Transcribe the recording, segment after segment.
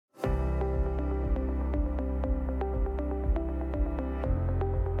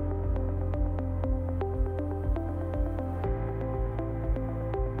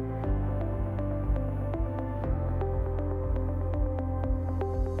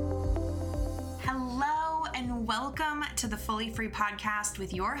Welcome to the Fully Free Podcast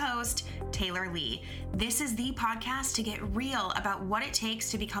with your host, Taylor Lee. This is the podcast to get real about what it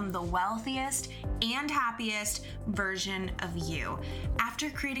takes to become the wealthiest and happiest version of you. After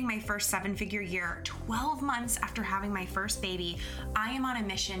creating my first seven-figure year, 12 months after having my first baby, I am on a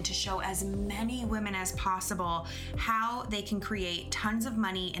mission to show as many women as possible how they can create tons of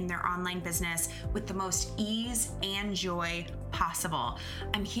money in their online business with the most ease and joy possible.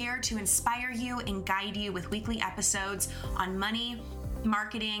 I'm here to inspire you and guide you with weekly episodes on money,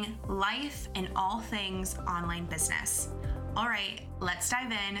 marketing, life, and all things online business. All right, let's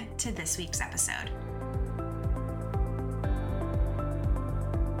dive in to this week's episode.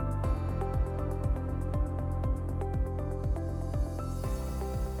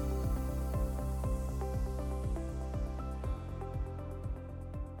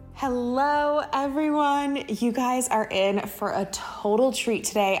 Hello, everyone. You guys are in for a total treat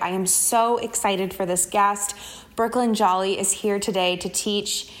today. I am so excited for this guest. Brooklyn Jolly is here today to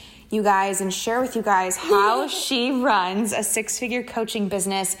teach you guys and share with you guys how she runs a six-figure coaching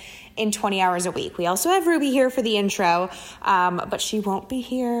business in 20 hours a week. We also have Ruby here for the intro, but she won't be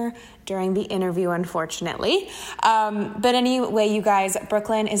here during the interview, unfortunately. But anyway, you guys,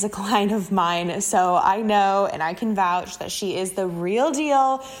 Brooklyn is a client of mine, so I know and I can vouch that she is the real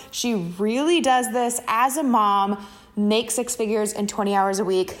deal. She really does this as a mom, makes six figures in 20 hours a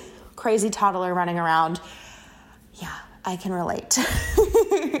week, crazy toddler running around. Yeah, I can relate.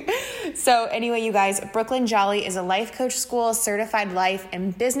 So anyway, you guys, Brooklyn Jolly is a life coach school certified life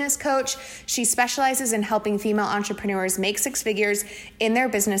and business coach. She specializes in helping female entrepreneurs make six figures in their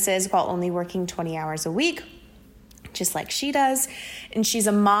businesses while only working 20 hours a week, just like she does. And she's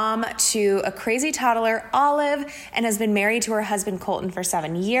a mom to a crazy toddler, Olive, and has been married to her husband, Colton, for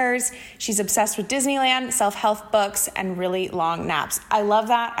 7 years. She's obsessed with Disneyland, self-help books, and really long naps. I love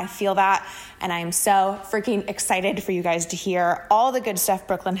that. I feel that. And I am so freaking excited for you guys to hear all the good stuff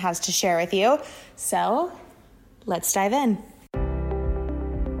Brooklyn has to share with you. So let's dive in.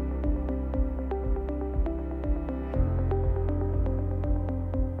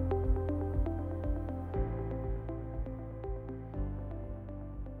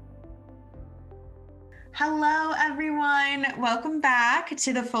 Hello, everyone. Welcome back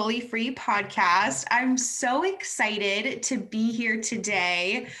to the Fully Free Podcast. I'm so excited to be here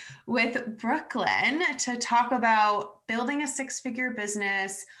today with Brooklyn to talk about building a six-figure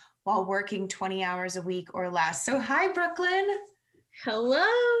business while working 20 hours a week or less. So hi, Brooklyn. Hello.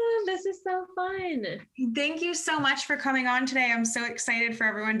 This is so fun. Thank you so much for coming on today. I'm so excited for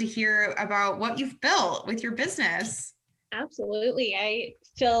everyone to hear about what you've built with your business. Absolutely. I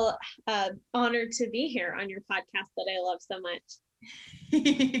feel honored to be here on your podcast that I love so much.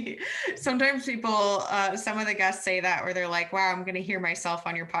 Sometimes people, some of the guests say that, where they're like, wow, I'm going to hear myself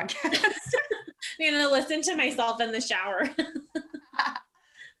on your podcast. I'm going to listen to myself in the shower.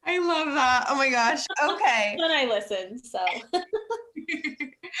 I love that. Oh my gosh. Okay. When I listen, so.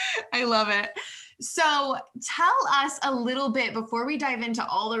 I love it. So tell us a little bit before we dive into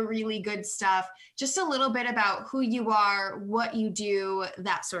all the really good stuff, just a little bit about who you are, what you do,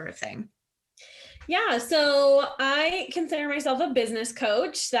 that sort of thing. Yeah. So I consider myself a business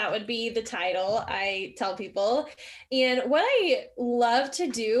coach. That would be the title I tell people. And what I love to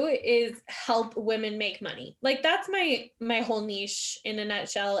do is help women make money. Like that's my whole niche in a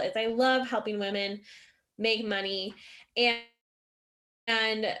nutshell is I love helping women make money.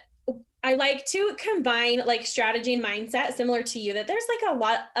 And I like to combine like strategy and mindset, similar to you, that there's like a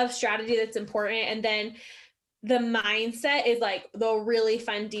lot of strategy that's important. And then the mindset is like the really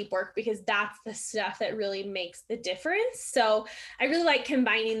fun, deep work, because that's the stuff that really makes the difference. So I really like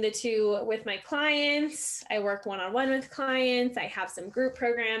combining the two with my clients. I work one-on-one with clients. I have some group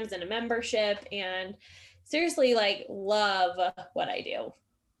programs and a membership, and seriously, like love what I do.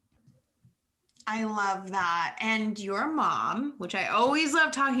 I love that. And your mom, which I always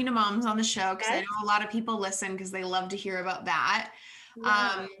love talking to moms on the show, because I know a lot of people listen because they love to hear about that.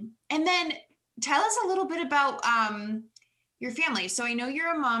 Yeah. And then tell us a little bit about your family. So I know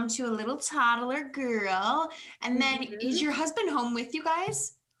you're a mom to a little toddler girl. And then is your husband home with you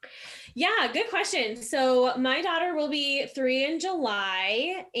guys? Yeah, good question. So my daughter will be 3 in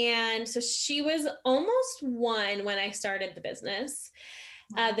July. And so she was almost 1 when I started the business.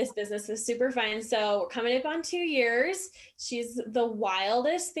 This business is super fun. So we're coming up on 2 years. She's the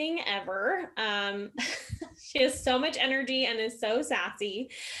wildest thing ever. She has so much energy and is so sassy.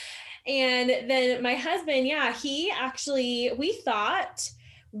 And then my husband, he actually,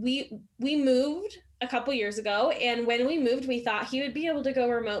 we moved a couple years ago. And when we moved, we thought he would be able to go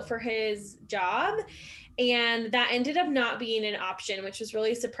remote for his job. And that ended up not being an option, which was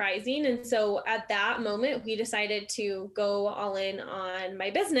really surprising. And so at that moment, we decided to go all in on my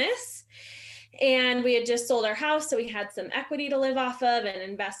business. And we had just sold our house, so we had some equity to live off of and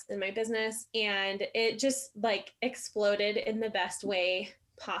invest in my business. And it just like exploded in the best way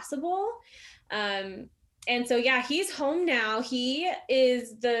possible. And so, yeah, he's home now. He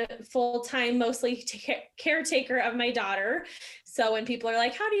is the full-time, mostly caretaker of my daughter. So when people are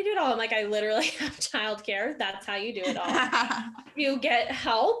like, how do you do it all? I'm like, I literally have childcare. That's how you do it all. You get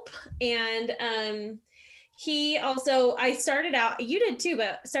help. And he also, I started out, you did too,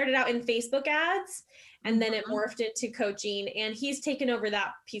 but started out in Facebook ads, and then it morphed into coaching, and he's taken over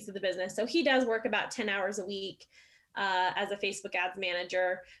that piece of the business. So he does work about 10 hours a week as a Facebook ads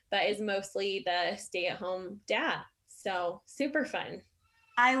manager, but is mostly the stay-at-home dad. So super fun.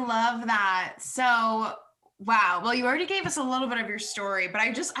 I love that. So, wow. Well, you already gave us a little bit of your story, but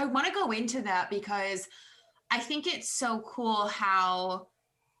I want to go into that because I think it's so cool how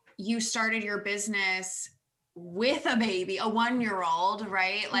you started your business with a baby, a 1-year-old,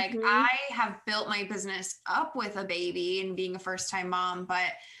 right? Like I have built my business up with a baby and being a first-time mom,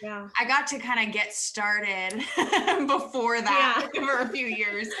 but I got to kind of get started before that for a few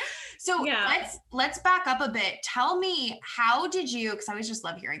years. So let's back up a bit. Tell me, how did you, because I always just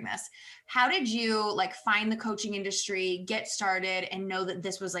love hearing this, how did you like find the coaching industry, get started, and know that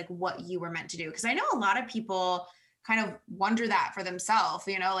this was like what you were meant to do? Because I know a lot of people kind of wonder that for themselves,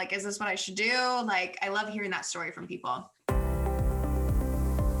 you know, like, is this what I should do? Like, I love hearing that story from people.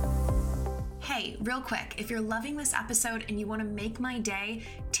 Hey, real quick, if you're loving this episode and you want to make my day,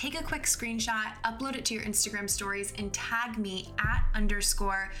 take a quick screenshot, upload it to your Instagram stories, and tag me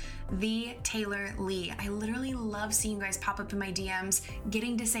 @_the Taylor Lee. I literally love seeing you guys pop up in my DMs,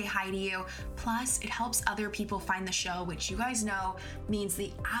 getting to say hi to you. Plus, it helps other people find the show, which you guys know means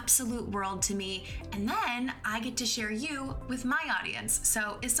the absolute world to me. And then I get to share you with my audience.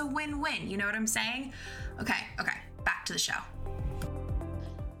 So it's a win-win. You know what I'm saying? Okay, back to the show.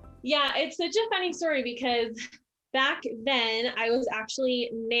 Yeah, it's such a funny story because back then I was actually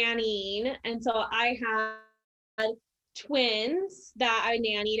nannying. And so I had twins that I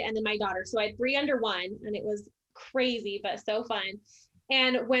nannied and then my daughter. So I had 3 under 1, and it was crazy, but so fun.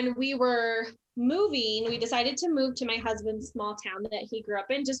 And when we were moving, we decided to move to my husband's small town that he grew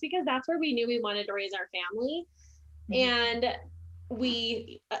up in, just because that's where we knew we wanted to raise our family. And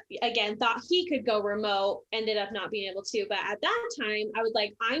we, again, thought he could go remote, ended up not being able to. But at that time, I was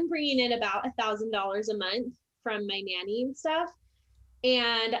like, I'm bringing in about $1,000 a month from my nanny and stuff.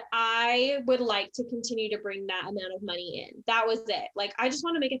 And I would like to continue to bring that amount of money in. That was it. Like, I just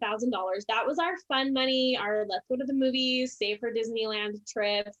want to make $1,000. That was our fun money, our let's go to the movies, save for Disneyland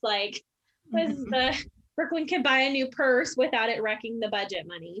trips. Like, was the Brooklyn could buy a new purse without it wrecking the budget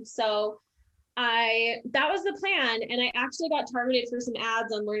money. So that was the plan. And I actually got targeted for some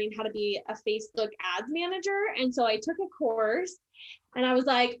ads on learning how to be a Facebook ads manager. And so I took a course and I was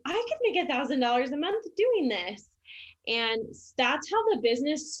like, I could make $1,000 a month doing this. And that's how the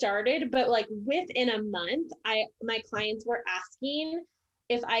business started. But like within a month, my clients were asking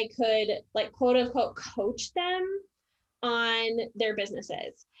if I could like quote unquote coach them on their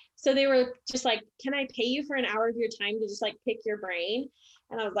businesses. So they were just like, can I pay you for an hour of your time to just like pick your brain?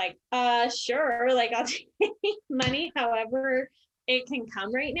 And I was like, sure. Like, I'll take money however it can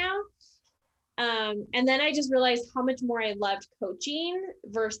come right now. And then I just realized how much more I loved coaching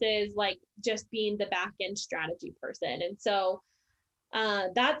versus like just being the back end strategy person. And so I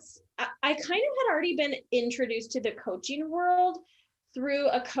kind of had already been introduced to the coaching world through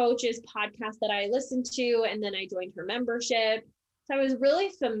a coach's podcast that I listened to, and then I joined her membership. So I was really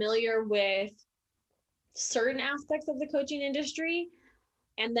familiar with certain aspects of the coaching industry.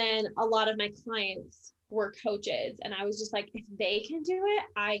 And then a lot of my clients were coaches, and I was just like, if they can do it,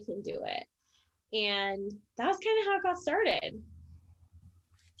 I can do it. And that was kind of how it got started.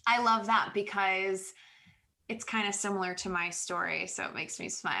 I love that because it's kind of similar to my story. So it makes me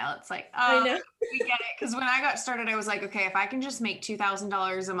smile. It's like, oh, we get it. Because when I got started, I was like, okay, if I can just make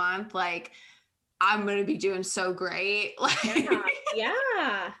 $2,000 a month, like I'm going to be doing so great. Like,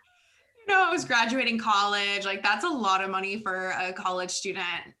 yeah. You know, I was graduating college. Like that's a lot of money for a college student.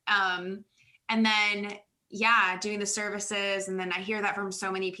 And then, doing the services. And then I hear that from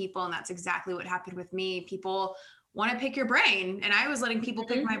so many people. And that's exactly what happened with me. People want to pick your brain. And I was letting people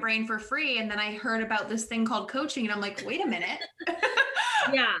pick my brain for free. And then I heard about this thing called coaching. And I'm like, wait a minute.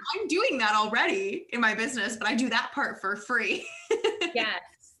 Yeah. I'm doing that already in my business, but I do that part for free. Yes.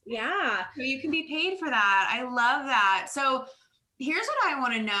 Yeah. So you can be paid for that. I love that. So here's what I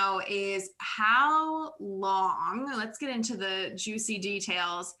want to know is how long, let's get into the juicy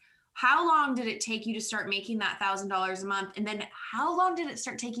details. how long did it take you to start making that $1,000 a month? And then how long did it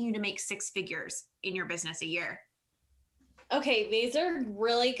start taking you to make six figures in your business a year? Okay, these are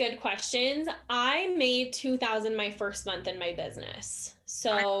really good questions. I made 2000 my first month in my business. I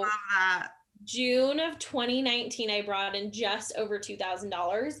So love that. June of 2019, I brought in just over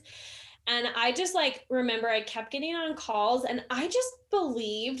 $2,000. And I just like remember I kept getting on calls and I just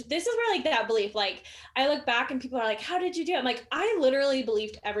believed this is where like that belief, like I look back and people are like, how did you do it? I'm like, I literally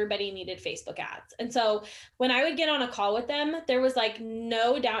believed everybody needed Facebook ads. And so when I would get on a call with them, there was like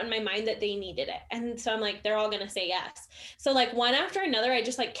no doubt in my mind that they needed it. And so I'm like, they're all going to say yes. So like one after another, I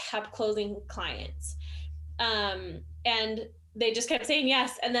just like kept closing clients. And they just kept saying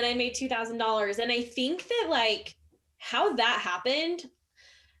yes. And then I made $2,000. And I think that like how that happened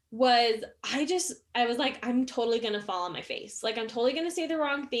was I was like, I'm totally going to fall on my face. Like, I'm totally going to say the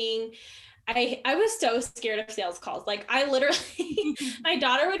wrong thing. I was so scared of sales calls. Like I literally, my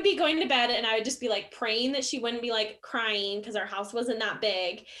daughter would be going to bed and I would just be like praying that she wouldn't be like crying because our house wasn't that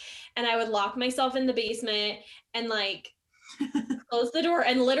big. And I would lock myself in the basement and like close the door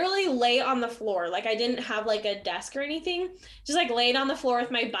and literally lay on the floor. Like I didn't have like a desk or anything, just like laid on the floor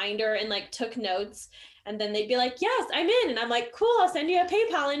with my binder and like took notes. And then they'd be like, yes, I'm in. And I'm like, cool, I'll send you a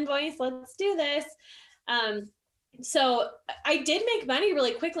PayPal invoice. Let's do this. So I did make money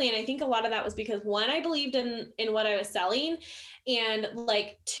really quickly. And I think a lot of that was because one, I believed in what I was selling. And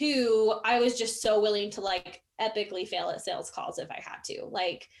like two, I was just so willing to like epically fail at sales calls if I had to,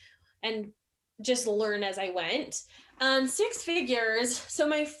 like, and just learn as I went. Six figures. So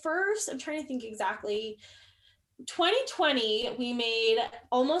my first, I'm trying to think exactly, 2020, we made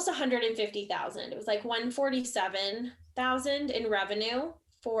almost 150,000. It was like 147,000 in revenue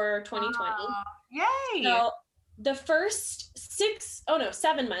for 2020. Yay. So the first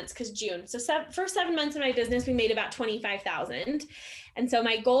 7 months, because June. So first 7 months of my business, we made about 25,000. And so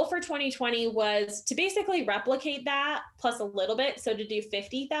my goal for 2020 was to basically replicate that plus a little bit. So to do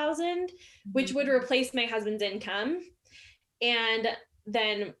 50,000, which would replace my husband's income. And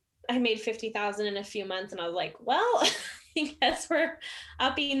then I made 50,000 in a few months and I was like, well, I guess we're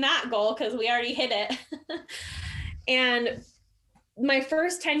upping that goal because we already hit it. And my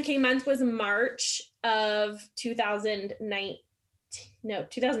first 10K month was March of 2020.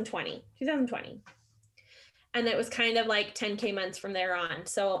 And it was kind of like 10K months from there on.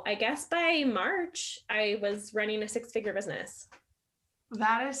 So I guess by March, I was running a six-figure business.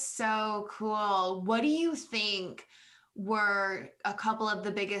 That is so cool. What do you think were a couple of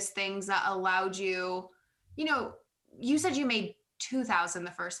the biggest things that allowed you, you said you made 2,000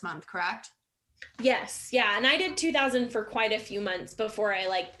 the first month, correct? Yes. Yeah. And I did 2,000 for quite a few months before I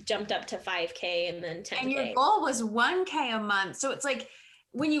like jumped up to 5K and then 10K. And your goal was 1K a month. So it's like,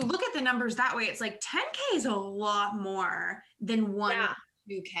 when you look at the numbers that way, it's like 10K is a lot more than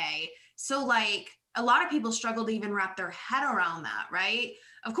 2K. So like a lot of people struggle to even wrap their head around that, right?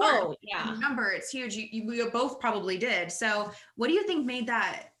 Of course, number, it's huge. You both probably did. So what do you think made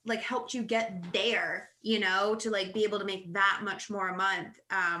that like helped you get there, to like be able to make that much more a month,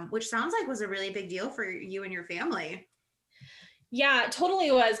 which sounds like was a really big deal for you and your family. Yeah, it totally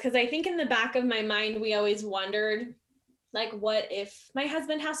was. Cause I think in the back of my mind, we always wondered, like, what if my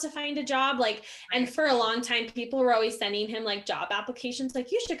husband has to find a job? Like, and for a long time, people were always sending him like job applications,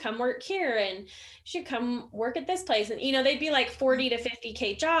 like, you should come work here and you should come work at this place. And, they'd be like 40 to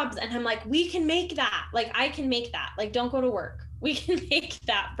 50K jobs. And I'm like, we can make that. Like, I can make that. Like, don't go to work. We can make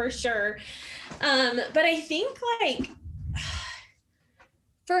that for sure. But I think like,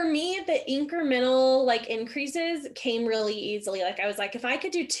 for me, the incremental like increases came really easily. Like I was like, if I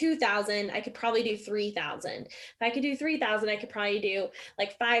could do 2,000, I could probably do 3,000. If I could do 3,000, I could probably do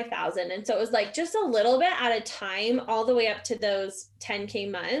like 5,000. And so it was like just a little bit at a time, all the way up to those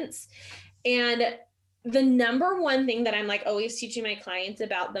 10K months. And the number one thing that I'm like always teaching my clients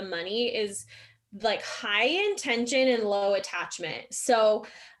about the money is like high intention and low attachment. So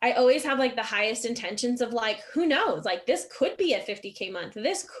I always have like the highest intentions of like, who knows, like this could be a 50K month.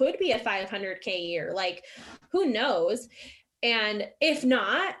 This could be a 500K year. Like, who knows? And if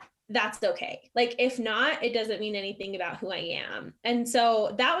not, that's okay. Like, if not, it doesn't mean anything about who I am. And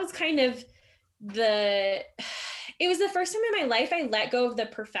so that was kind of it was the first time in my life I let go of the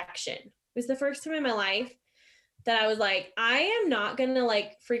perfection. It was the first time in my life that I was like, I am not going to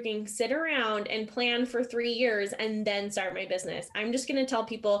like freaking sit around and plan for 3 years and then start my business. I'm just going to tell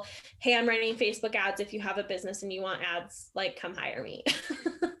people, hey, I'm running Facebook ads. If you have a business and you want ads, like come hire me.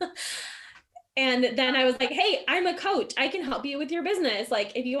 And then I was like, hey, I'm a coach. I can help you with your business.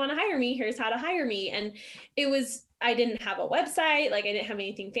 Like, if you want to hire me, here's how to hire me. And I didn't have a website. Like I didn't have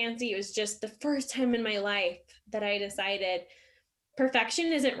anything fancy. It was just the first time in my life that I decided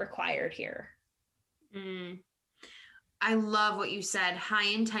perfection isn't required here. Mm. I love what you said. High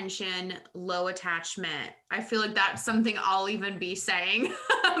intention, low attachment. I feel like that's something I'll even be saying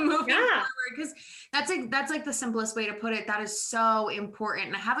moving forward, because that's like the simplest way to put it. That is so important.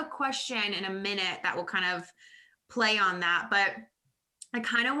 And I have a question in a minute that will kind of play on that, but I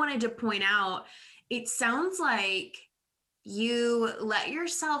kind of wanted to point out, it sounds like you let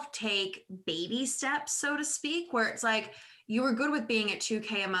yourself take baby steps, so to speak, where it's like you were good with being at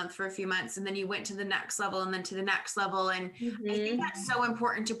 2K a month for a few months, and then you went to the next level and then to the next level. And I think that's so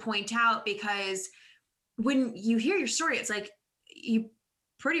important to point out, because when you hear your story, it's like you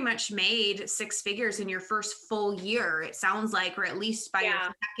pretty much made six figures in your first full year, it sounds like, or at least by your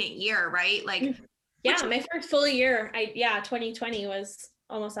second year, right? Like, my first full year, 2020 was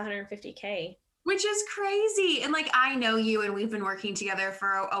almost 150K. Which is crazy. And like, I know you and we've been working together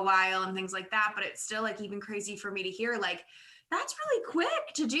for a while and things like that, but it's still like even crazy for me to hear, like, that's really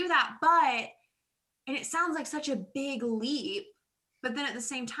quick to do that. And it sounds like such a big leap, but then at the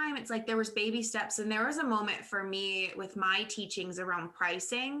same time, it's like there was baby steps. And there was a moment for me with my teachings around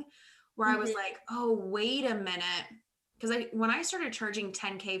pricing where I was like, oh, wait a minute. Because when I started charging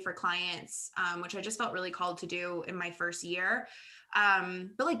 10K for clients, which I just felt really called to do in my first year,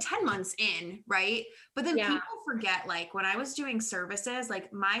 but like 10 months in, right? But then people forget, like when I was doing services,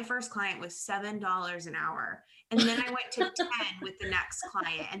 like my first client was $7 an hour. And then I went to 10 with the next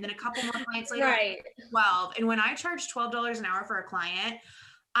client. And then a couple more clients later, 12. And when I charged $12 an hour for a client,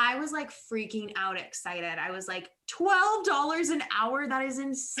 I was like freaking out excited. I was like, $12 an hour? That is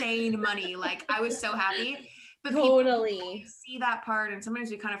insane money. Like, I was so happy. But people see that part, and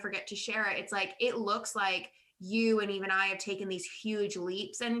sometimes we kind of forget to share it. It's like, it looks like you and even I have taken these huge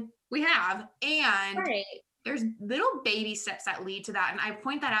leaps, and we have. And there's little baby steps that lead to that. And I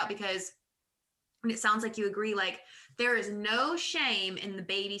point that out because, and it sounds like you agree, like there is no shame in the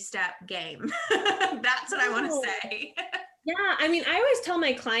baby step game. That's what I want to say. Yeah. I mean, I always tell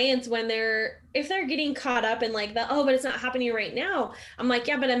my clients if they're getting caught up in like but it's not happening right now. I'm like,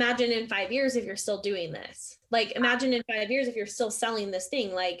 yeah, but imagine in 5 years if you're still doing this. Like, imagine in 5 years if you're still selling this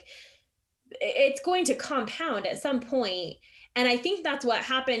thing, like it's going to compound at some point. And I think that's what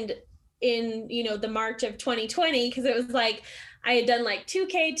happened in, the March of 2020, because it was like, I had done like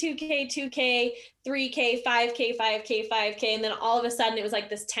 2K, 2K, 2K, 3K, 5K, 5K, 5K. And then all of a sudden it was like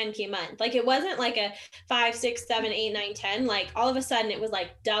this 10K month. Like, it wasn't like a 5, 6, 7, 8, 9, 10. Like, all of a sudden it was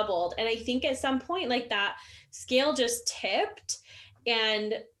like doubled. And I think at some point, like, that scale just tipped,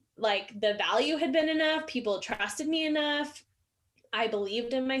 and like the value had been enough. People trusted me enough. I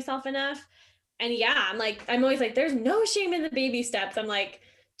believed in myself enough. And I'm always like, there's no shame in the baby steps. I'm like,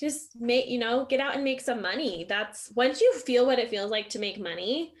 just get out and make some money. That's, once you feel what it feels like to make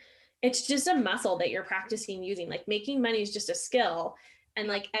money, it's just a muscle that you're practicing using. Like, making money is just a skill. And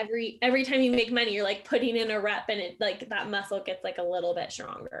like every time you make money, you're like putting in a rep, and it, like, that muscle gets like a little bit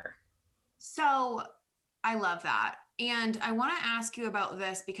stronger. So I love that. And I want to ask you about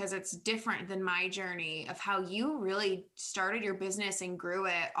this because it's different than my journey of how you really started your business and grew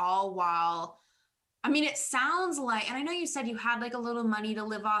it all while, I mean, it sounds like, and I know you said you had like a little money to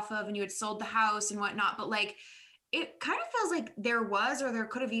live off of and you had sold the house and whatnot, but like, it kind of feels like there was, or there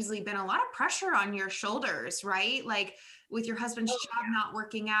could have easily been a lot of pressure on your shoulders, right? Like, with your husband's job not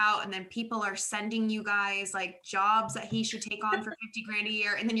working out, and then people are sending you guys like jobs that he should take on for 50 grand a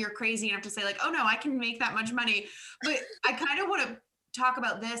year. And then you're crazy enough to say like, oh no, I can make that much money. But I kind of want to talk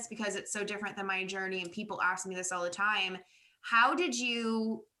about this because it's so different than my journey. And people ask me this all the time. How did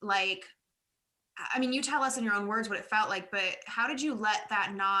you, like, I mean, you tell us in your own words what it felt like, but how did you let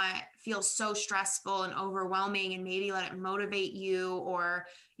that not feel so stressful and overwhelming, and maybe let it motivate you, or,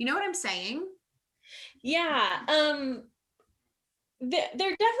 you know what I'm saying? Yeah. There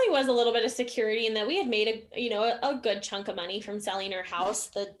definitely was a little bit of security in that we had made a good chunk of money from selling our house.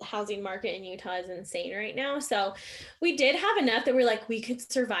 The housing market in Utah is insane right now. So we did have enough that we're like, we could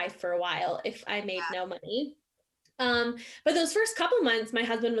survive for a while if I made no money. But those first couple months, my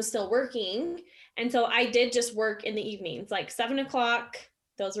husband was still working. And so I did just work in the evenings, like 7:00.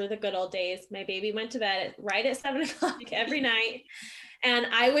 Those were the good old days. My baby went to bed right at 7:00 every night. And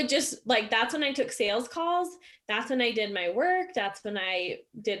I would just, like, that's when I took sales calls. That's when I did my work. That's when I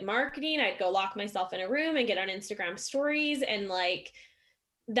did marketing. I'd go lock myself in a room and get on Instagram stories. And like,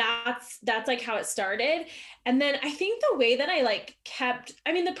 that's like how it started. And then I think the way that I like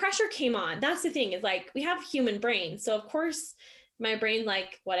the pressure came on. That's the thing, is like, we have human brains. So of course my brain,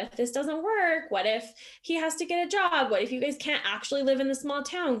 like, what if this doesn't work? What if he has to get a job? What if you guys can't actually live in the small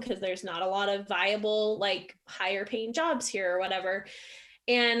town because there's not a lot of viable, like, higher paying jobs here or whatever?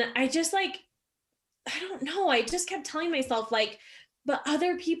 And I just, like, I don't know. I just kept telling myself, like, but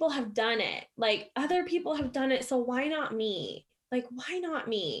other people have done it. Like other people have done it. So why not me? Like, why not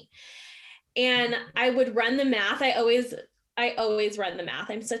me? And I would run the math. I always run the math.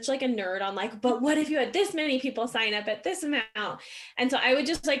 I'm such like a nerd on like, but what if you had this many people sign up at this amount? And so I would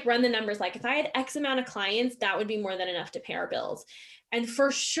just like run the numbers. Like if I had X amount of clients, that would be more than enough to pay our bills. And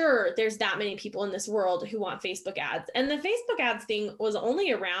for sure, there's that many people in this world who want Facebook ads. And the Facebook ads thing was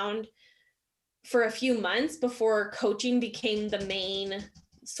only around for a few months before coaching became the main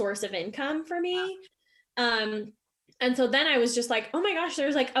source of income for me. And so then I was just like, oh my gosh,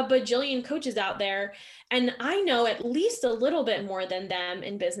 there's like a bajillion coaches out there. And I know at least a little bit more than them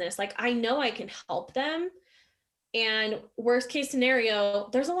in business. Like I know I can help them. And worst case scenario,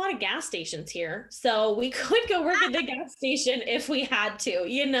 there's a lot of gas stations here. So we could go work at the gas station if we had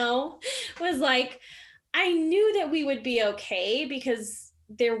to, was like, I knew that we would be okay because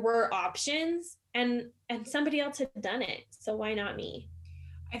there were options and somebody else had done it. So why not me?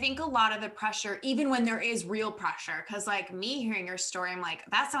 I think a lot of the pressure, even when there is real pressure, because like me hearing your story, I'm like,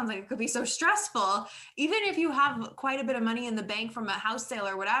 that sounds like it could be so stressful. Even if you have quite a bit of money in the bank from a house sale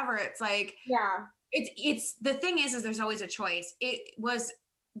or whatever, it's like, Yeah. it's the thing is there's always a choice. It was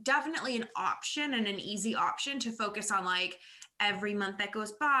definitely an option and an easy option to focus on like every month that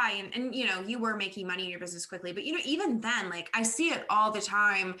goes by. And you were making money in your business quickly, but even then, like I see it all the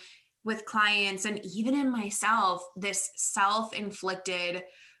time with clients and even in myself, this self-inflicted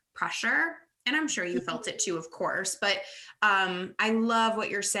pressure. And I'm sure you felt it too, of course, but I love what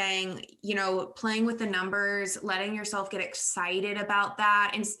you're saying, playing with the numbers, letting yourself get excited about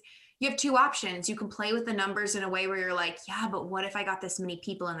that. And you have two options. You can play with the numbers in a way where you're like, yeah, but what if I got this many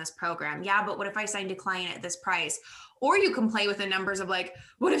people in this program? Yeah, but what if I signed a client at this price? Or you can play with the numbers of like,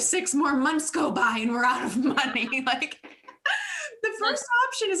 what if 6 more months go by and we're out of money? Like, the first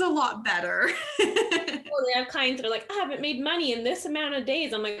option is a lot better. They have clients that are like, I haven't made money in this amount of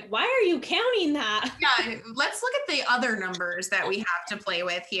days. I'm like, why are you counting that? Yeah, let's look at the other numbers that we have to play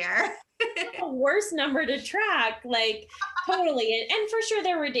with here. The worst number to track, like totally. And for sure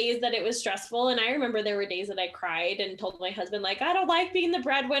there were days that it was stressful. And I remember there were days that I cried and told my husband, like, I don't like being the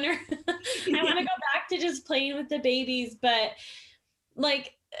breadwinner. I want to go back to just playing with the babies. But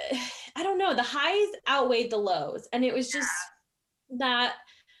like, I don't know, the highs outweighed the lows. And it was just that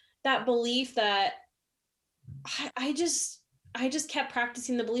belief that I just kept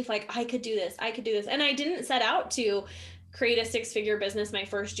practicing the belief like I could do this. And I didn't set out to create a 6-figure business my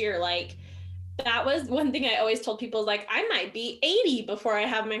first year. Like that was one thing I always told people, like I might be 80 before I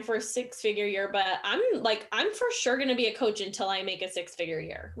have my first 6-figure year, but I'm for sure going to be a coach until I make a 6-figure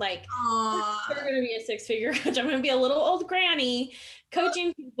year. Like I'm sure going to be a 6-figure coach. I'm going to be a little old granny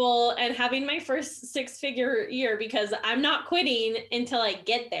coaching people and having my first 6-figure year because I'm not quitting until I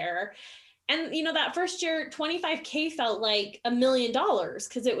get there. And that first year, 25K felt like $1 million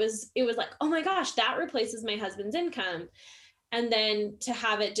because it was like, oh my gosh, that replaces my husband's income. And then to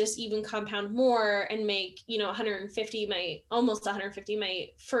have it just even compound more and make, 150, almost 150, my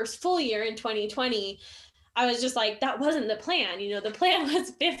first full year in 2020, I was just like, that wasn't the plan. The plan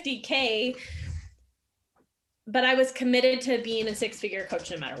was 50K, but I was committed to being a 6-figure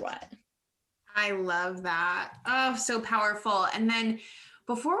coach no matter what. I love that. Oh, so powerful. And then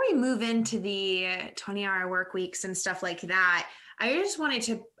before we move into the 20-hour work weeks and stuff like that, I just wanted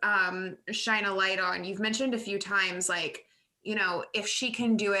to shine a light on, you've mentioned a few times, like, if she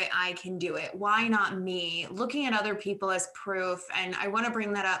can do it, I can do it. Why not me? Looking at other people as proof. And I want to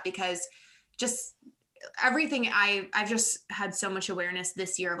bring that up because just everything I've just had so much awareness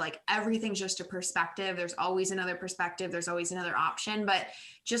this year of like everything's just a perspective. There's always another perspective. There's always another option. But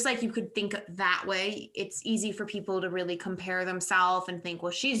just like you could think that way, it's easy for people to really compare themselves and think,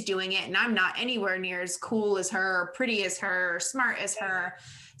 well, she's doing it and I'm not anywhere near as cool as her, or pretty as her, or smart as her.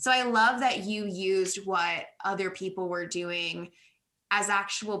 So I love that you used what other people were doing as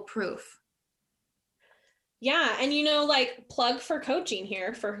actual proof. Yeah. And, like plug for coaching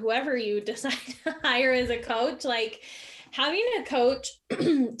here for whoever you decide to hire as a coach, like having a coach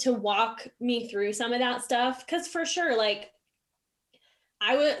to walk me through some of that stuff. Cause for sure, like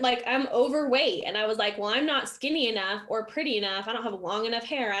I'm overweight and I was like, well, I'm not skinny enough or pretty enough. I don't have long enough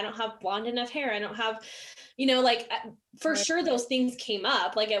hair. I don't have blonde enough hair. I don't have, for sure those things came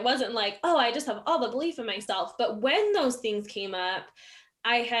up. Like, it wasn't like, oh, I just have all the belief in myself. But when those things came up,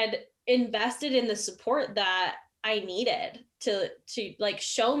 I had invested in the support that I needed to like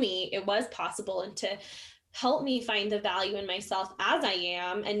show me it was possible and to help me find the value in myself as I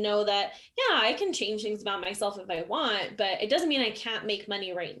am and know that, yeah, I can change things about myself if I want, but it doesn't mean I can't make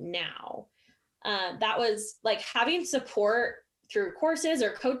money right now. That was like having support through courses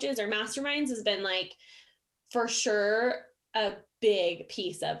or coaches or masterminds has been like, for sure, a big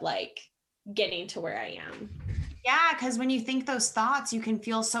piece of like getting to where I am. Yeah, because when you think those thoughts, you can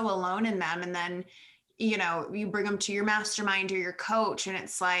feel so alone in them. And then, you bring them to your mastermind or your coach, and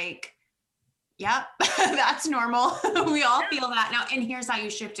it's like, yep, that's normal. We all feel that now. And here's how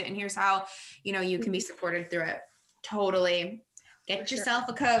you shift it. And here's how, you can be supported through it. Totally. Get yourself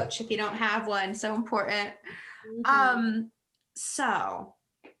a coach if you don't have one. So important. So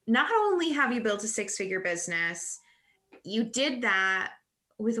not only have you built a 6-figure business, you did that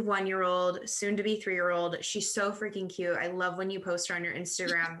with a 1-year-old, soon to be 3-year-old. She's so freaking cute. I love when you post her on your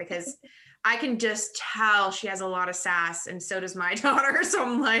Instagram because I can just tell she has a lot of sass, and so does my daughter. So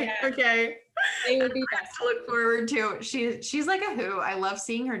I'm like, okay, they would be best to look forward to. She's like a hoot. I love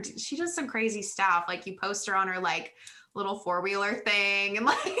seeing her. She does some crazy stuff. Like you post her on her like little 4-wheeler thing, and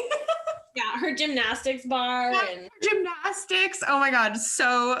like yeah, her gymnastics bar and gymnastics. Oh my God,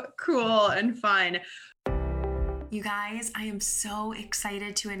 so cool and fun. You guys, I am so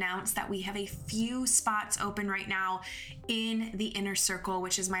excited to announce that we have a few spots open right now in the Inner Circle,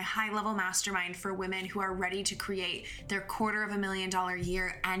 which is my high-level mastermind for women who are ready to create their $250,000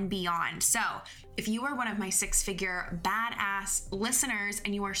 year and beyond. So if you are one of my 6-figure badass listeners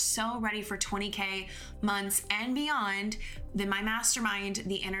and you are so ready for 20K months and beyond, then my mastermind,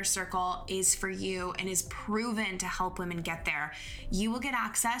 the Inner Circle, is for you and is proven to help women get there. You will get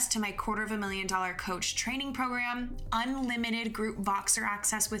access to my $250,000 coach training program, unlimited group Voxer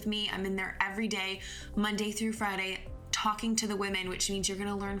access with me. I'm in there every day, Monday through Friday, talking to the women, which means you're going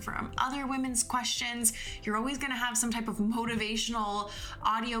to learn from other women's questions. You're always going to have some type of motivational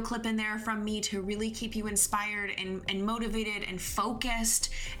audio clip in there from me to really keep you inspired and motivated and focused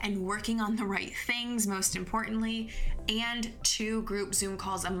and working on the right things, most importantly, and 2 group Zoom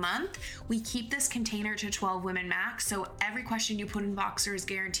calls a month. We keep this container to 12 women max, so every question you put in Voxer is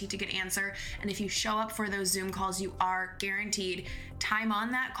guaranteed to get answered. And if you show up for those Zoom calls, you are guaranteed time on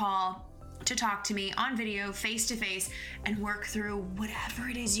that call to talk to me on video, face to face, and work through whatever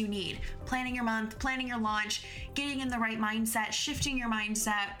it is you need. Planning your month, planning your launch, getting in the right mindset, shifting your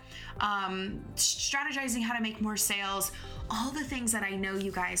mindset, strategizing how to make more sales, all the things that I know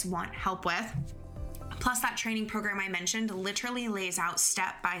you guys want help with. Plus, that training program I mentioned literally lays out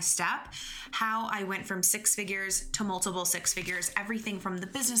step by step how I went from 6 figures to multiple 6 figures, everything from the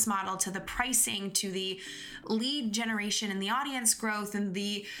business model to the pricing to the lead generation and the audience growth and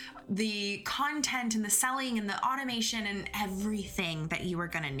the content and the selling and the automation and everything that you are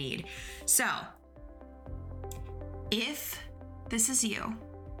going to need. So if this is you,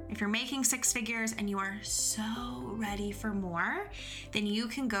 if you're making 6 figures and you are so ready for more, then you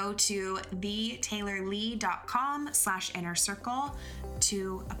can go to thetaylorlee.com/inner circle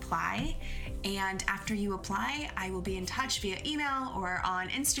to apply. And after you apply, I will be in touch via email or on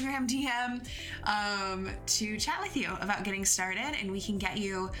Instagram DM to chat with you about getting started, and we can get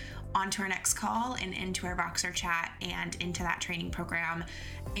you onto our next call and into our Voxer chat and into that training program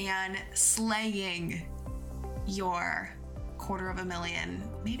and slaying your $250,000,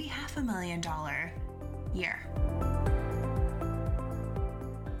 maybe $500,000 year.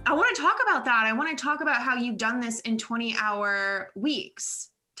 I want to talk about that. I want to talk about how you've done this in 20-hour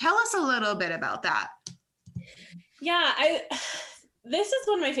weeks. Tell us a little bit about that. Yeah, this is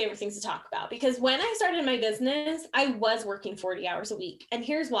one of my favorite things to talk about because when I started my business, I was working 40 hours a week. And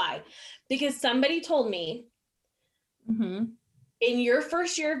here's why. Because somebody told me, in your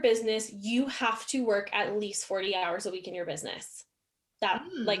first year of business, you have to work at least 40 hours a week in your business. That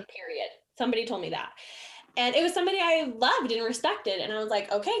like period. Somebody told me that. And it was somebody I loved and respected. And I was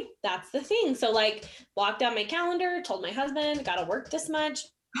like, okay, that's the thing. So like blocked out my calendar, told my husband, got to work this much.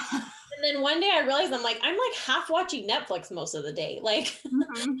 And then one day I realized I'm like half watching Netflix most of the day. Like,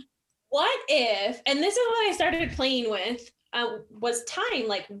 what if, and this is what I started playing with, was time.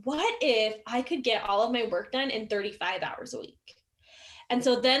 Like, what if I could get all of my work done in 35 hours a week? And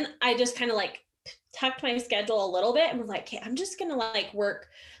so then I just kind of like tucked my schedule a little bit and was like, okay, I'm just going to like work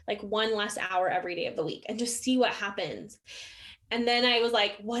like 1 less hour every day of the week and just see what happens. And then I was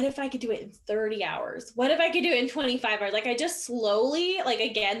like, what if I could do it in 30 hours? What if I could do it in 25 hours? Like I just slowly, like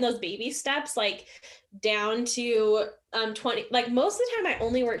again, those baby steps, like down to 20, like most of the time I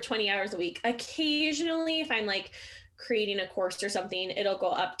only work 20 hours a week. Occasionally, if I'm like creating a course or something, it'll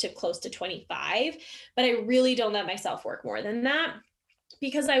go up to close to 25, but I really don't let myself work more than that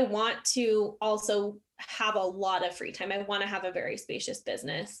because I want to also have a lot of free time. I want to have a very spacious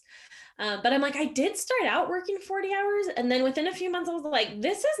business. But I'm like, I did start out working 40 hours. And then within a few months, I was like,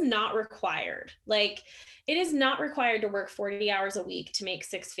 this is not required. Like, it is not required to work 40 hours a week to make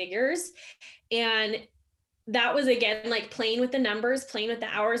 6 figures. And that was again like playing with the numbers, playing with the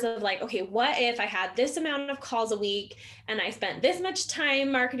hours of like, okay, what if I had this amount of calls a week and I spent this much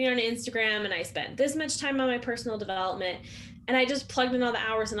time marketing on Instagram and I spent this much time on my personal development, and I just plugged in all the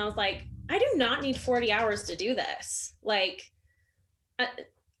hours and I was like, I do not need 40 hours to do this. Like,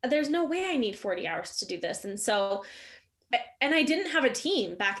 there's no way I need 40 hours to do this. And so, and I didn't have a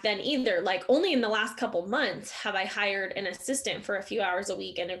team back then either. Like, only in the last couple months have I hired an assistant for a few hours a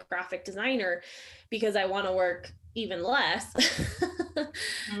week and a graphic designer, because I want to work even less.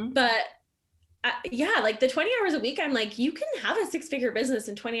 Mm-hmm. But yeah, like the 20 hours a week, I'm like, you can have a 6-figure business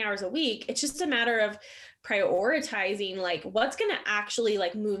in 20 hours a week. It's just a matter of prioritizing like what's going to actually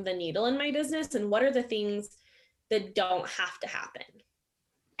like move the needle in my business and what are the things that don't have to happen.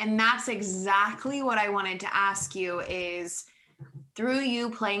 And that's exactly what I wanted to ask you is, through you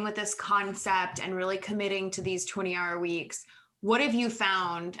playing with this concept and really committing to these 20-hour weeks, what have you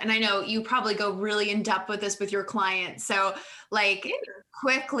found? And I know you probably go really in depth with this with your clients. So like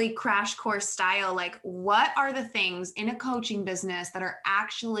quickly crash course style, like what are the things in a coaching business that are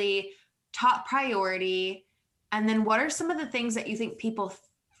actually top priority? And then what are some of the things that you think people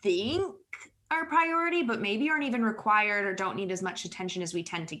think are priority, but maybe aren't even required or don't need as much attention as we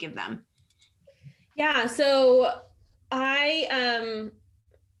tend to give them? Yeah. So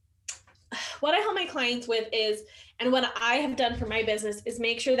what I help my clients with is, and what I have done for my business is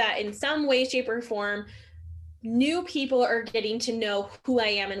make sure that in some way, shape, or form, new people are getting to know who I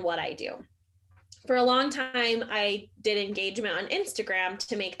am and what I do. For a long time, I did engagement on Instagram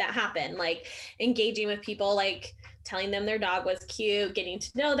to make that happen, like engaging with people, like telling them their dog was cute, getting to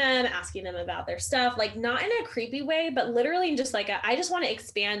know them, asking them about their stuff, like not in a creepy way, but literally just like, I just want to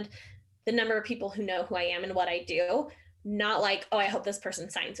expand the number of people who know who I am and what I do. Not like, oh, I hope this person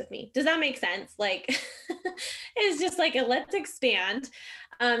signs with me. Does that make sense? Like, it's just like let's expand.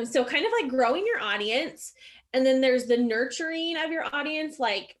 So kind of like growing your audience. And then there's the nurturing of your audience,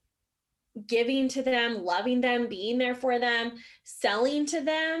 like giving to them, loving them, being there for them, selling to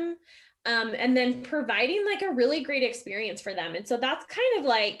them, and then providing like a really great experience for them. And so that's kind of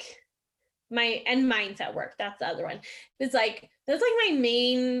like and mindset work. That's the other one. It's like, that's like my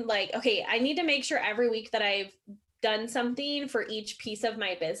main, like, okay, I need to make sure every week that I've done something for each piece of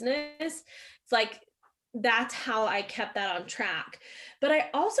my business. It's like, that's how I kept that on track. But I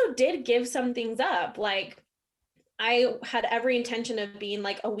also did give some things up. Like I had every intention of being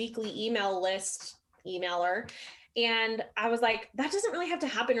like a weekly email list emailer. And I was like, that doesn't really have to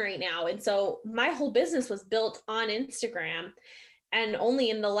happen right now. And so my whole business was built on Instagram. And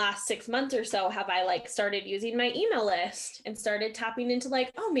only in the last 6 months or so have I like started using my email list and started tapping into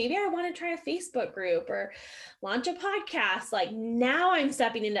like, oh, maybe I want to try a Facebook group or launch a podcast. Like now I'm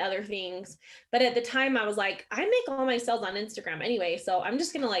stepping into other things. But at the time I was like, I make all my sales on Instagram anyway. So I'm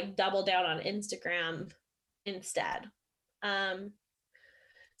just going to like double down on Instagram instead.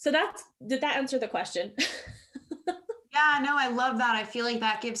 So did that answer the question? Yeah, no, I love that. I feel like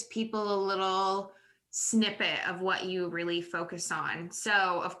that gives people a little snippet of what you really focus on. So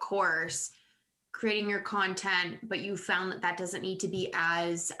of course, creating your content, but you found that doesn't need to be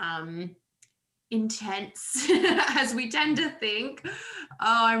as intense as we tend to think.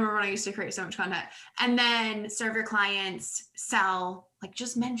 Oh, I remember when I used to create so much content. And then serve your clients, sell, like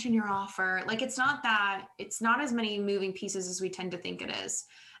just mention your offer. Like it's not as many moving pieces as we tend to think it is.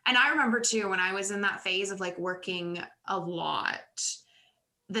 And I remember too, when I was in that phase of like working a lot,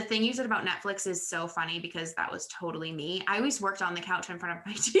 the thing you said about Netflix is so funny because that was totally me. I always worked on the couch in front of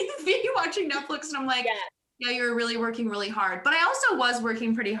my TV watching Netflix, and I'm like, yeah, you're really working really hard. But I also was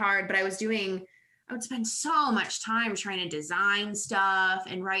working pretty hard, but I would spend so much time trying to design stuff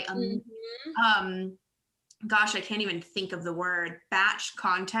and write, gosh, I can't even think of the word, batch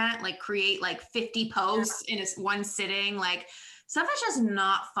content, like create like 50 posts in one sitting, like stuff that's just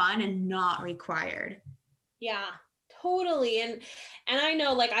not fun and not required. Yeah. Totally. And I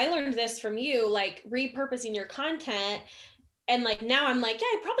know, like, I learned this from you, like repurposing your content. And like, now I'm like, yeah,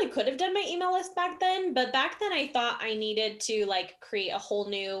 I probably could have done my email list back then. But back then I thought I needed to like create a whole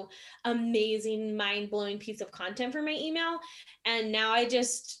new, amazing, mind-blowing piece of content for my email. And now I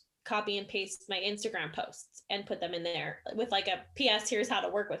just copy and paste my Instagram posts and put them in there with like a PS, here's how to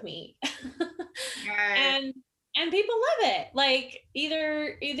work with me. Right. And people love it. Like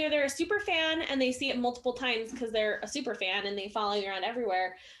either they're a super fan and they see it multiple times because they're a super fan and they follow you around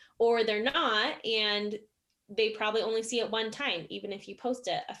everywhere, or they're not and they probably only see it one time, even if you post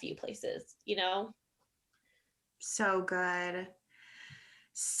it a few places, you know? So good.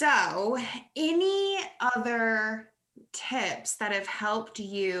 So any other tips that have helped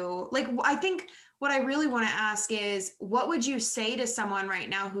you? Like, I think what I really want to ask is, what would you say to someone right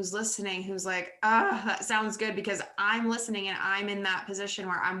now who's listening, who's like, ah, that sounds good, because I'm listening and I'm in that position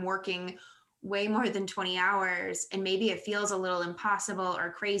where I'm working way more than 20 hours and maybe it feels a little impossible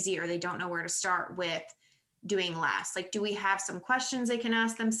or crazy, or they don't know where to start with doing less. Like, do we have some questions they can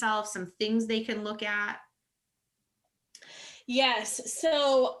ask themselves, some things they can look at? Yes.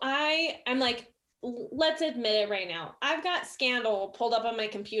 So I'm like, let's admit it right now. I've got Scandal pulled up on my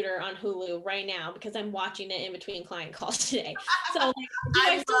computer on Hulu right now because I'm watching it in between client calls today. So like,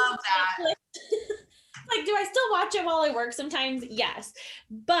 I love that. Like, do I still watch it while I work sometimes? Yes.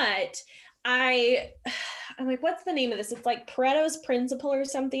 But I'm like, what's the name of this? It's like Pareto's Principle or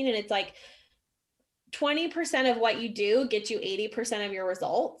something. And it's like 20% of what you do gets you 80% of your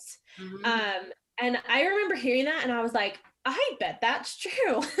results. Mm-hmm. And I remember hearing that and I was like, I bet that's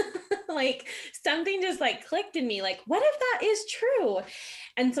true. Like something just like clicked in me, like, what if that is true?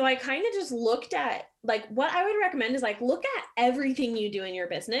 And so I kind of just looked at like, what I would recommend is like, look at everything you do in your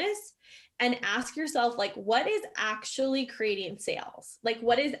business and ask yourself, like, what is actually creating sales? Like,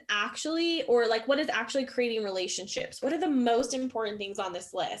 what is actually creating relationships? What are the most important things on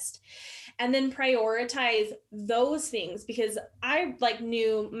this list? And then prioritize those things, because I like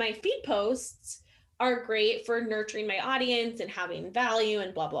knew my feed posts are great for nurturing my audience and having value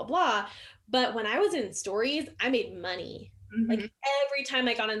and blah, blah, blah. But when I was in stories, I made money. Mm-hmm. Like every time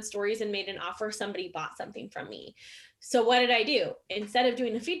I got on stories and made an offer, somebody bought something from me. So what did I do? Instead of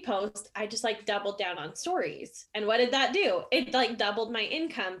doing a feed post, I just like doubled down on stories. And what did that do? It like doubled my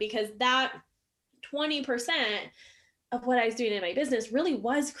income, because that 20% of what I was doing in my business really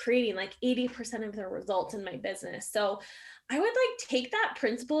was creating like 80% of the results in my business. So I would like take that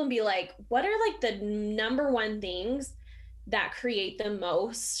principle and be like, what are like the number one things that create the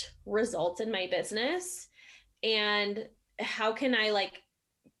most results in my business? And how can I like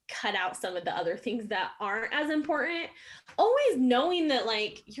cut out some of the other things that aren't as important? Always knowing that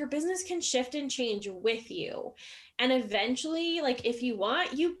like your business can shift and change with you. And eventually, like if you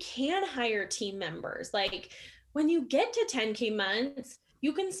want, you can hire team members. Like when you get to 10K months,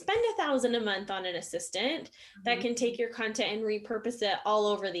 you can spend $1,000 a month on an assistant that can take your content and repurpose it all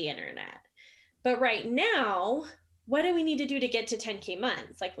over the internet. But right now, what do we need to do to get to 10K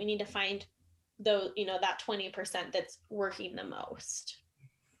months? Like we need to find those, that 20% that's working the most.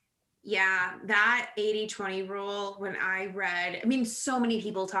 Yeah, that 80-20 rule, when I read, I mean, so many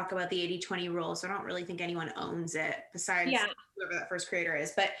people talk about the 80-20 rule, so I don't really think anyone owns it besides whoever that first creator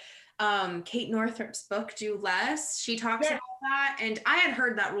is. But Kate Northrop's book, Do Less, she talks about that. And I had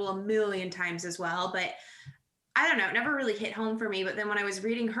heard that rule a million times as well, but I don't know, it never really hit home for me. But then when I was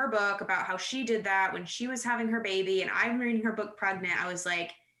reading her book about how she did that when she was having her baby, and I'm reading her book Pregnant, I was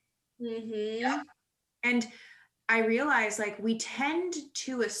like, yeah. And I realized like we tend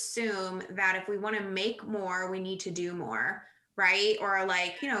to assume that if we want to make more, we need to do more, right? Or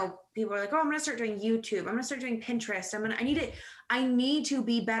like, people are like, oh, I'm going to start doing YouTube. I'm going to start doing Pinterest. I need to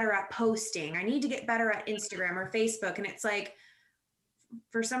be better at posting. I need to get better at Instagram or Facebook. And it's like,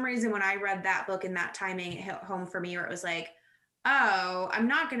 for some reason, when I read that book in that timing, it hit home for me, where it was like, oh, I'm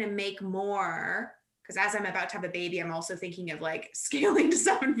not going to make more, because as I'm about to have a baby, I'm also thinking of like scaling to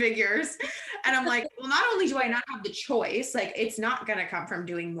 7 figures. And I'm like, well, not only do I not have the choice, like it's not going to come from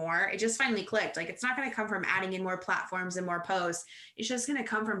doing more. It just finally clicked. Like it's not going to come from adding in more platforms and more posts. It's just going to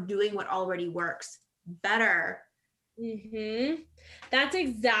come from doing what already works better. Mm-hmm. That's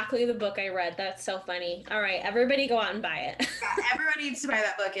exactly the book I read. That's so funny. All right, everybody go out and buy it. Yeah, everyone needs to buy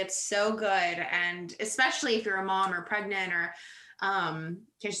that book. It's so good. And especially if you're a mom or pregnant, or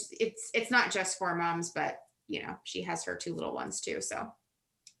because it's not just for moms, but she has her 2 little ones too, so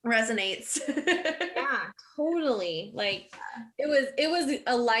resonates. Yeah, totally. Like it was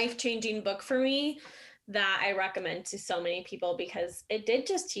a life-changing book for me that I recommend to so many people, because it did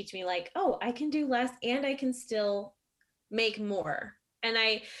just teach me like, oh, I can do less and I can still make more. And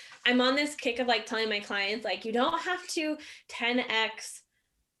I'm on this kick of like telling my clients, like, you don't have to 10x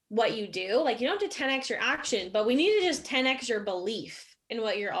what you do. Like you don't have to 10x your action, but we need to just 10x your belief in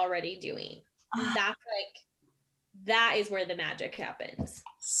what you're already doing. That is where the magic happens.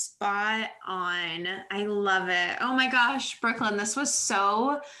 Spot on. I love it. Oh my gosh, Brooklyn, this was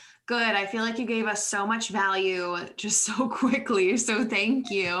so good. I feel like you gave us so much value just so quickly. So thank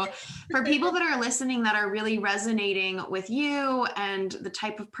you. For people that are listening that are really resonating with you and the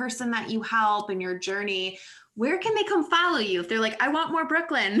type of person that you help and your journey, where can they come follow you if they're like, I want more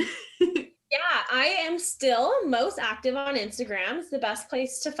Brooklyn? Yeah, I am still most active on Instagram. It's the best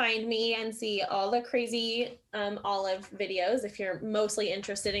place to find me and see all the crazy Olive videos if you're mostly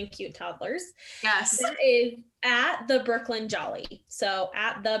interested in cute toddlers. Yes. That is at the Brooklyn Jolly. So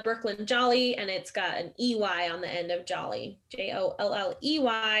at the Brooklyn Jolly, and it's got an EY on the end of Jolly,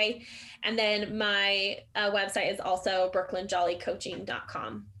 JOLLEY. And then my website is also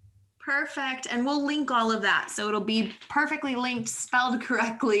brooklynjollycoaching.com. Perfect. And we'll link all of that. So it'll be perfectly linked, spelled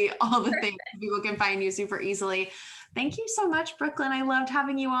correctly, all the things people can find you super easily. Thank you so much, Brooklyn. I loved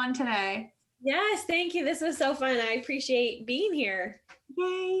having you on today. Yes, thank you. This was so fun. I appreciate being here.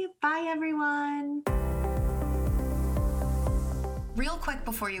 Yay. Bye, everyone. Real quick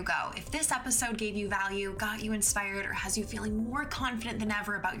before you go, if this episode gave you value, got you inspired, or has you feeling more confident than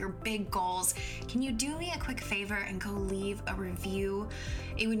ever about your big goals, can you do me a quick favor and go leave a review?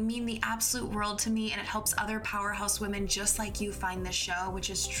 It would mean the absolute world to me, and it helps other powerhouse women just like you find this show, which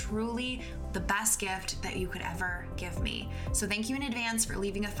is truly the best gift that you could ever give me. So thank you in advance for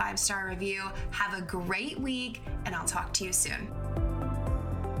leaving a 5-star review. Have a great week, and I'll talk to you soon.